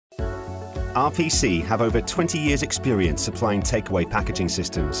RPC have over 20 years' experience supplying takeaway packaging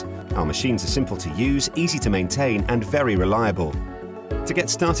systems. Our machines are simple to use, easy to maintain, and very reliable. To get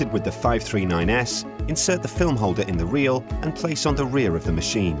started with the 539S, insert the film holder in the reel and place on the rear of the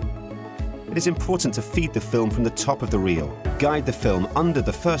machine. It is important to feed the film from the top of the reel. Guide the film under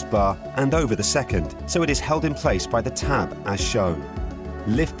the first bar and over the second, so it is held in place by the tab as shown.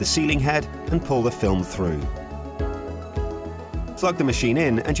 Lift the sealing head and pull the film through. Plug the machine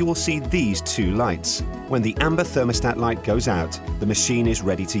in and you will see these two lights. When the amber thermostat light goes out, the machine is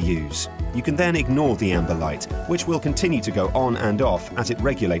ready to use. You can then ignore the amber light, which will continue to go on and off as it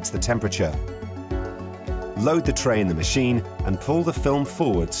regulates the temperature. Load the tray in the machine and pull the film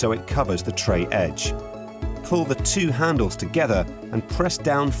forward so it covers the tray edge. Pull the two handles together and press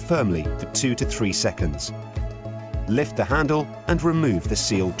down firmly for 2 to 3 seconds. Lift the handle and remove the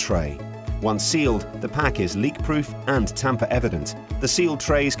sealed tray. Once sealed, the pack is leak-proof and tamper-evident. The sealed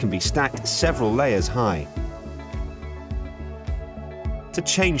trays can be stacked several layers high. To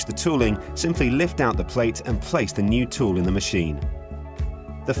change the tooling, simply lift out the plate and place the new tool in the machine.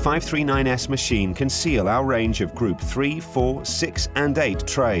 The 539S machine can seal our range of Group 3, 4, 6 and 8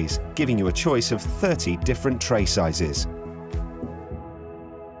 trays, giving you a choice of 30 different tray sizes.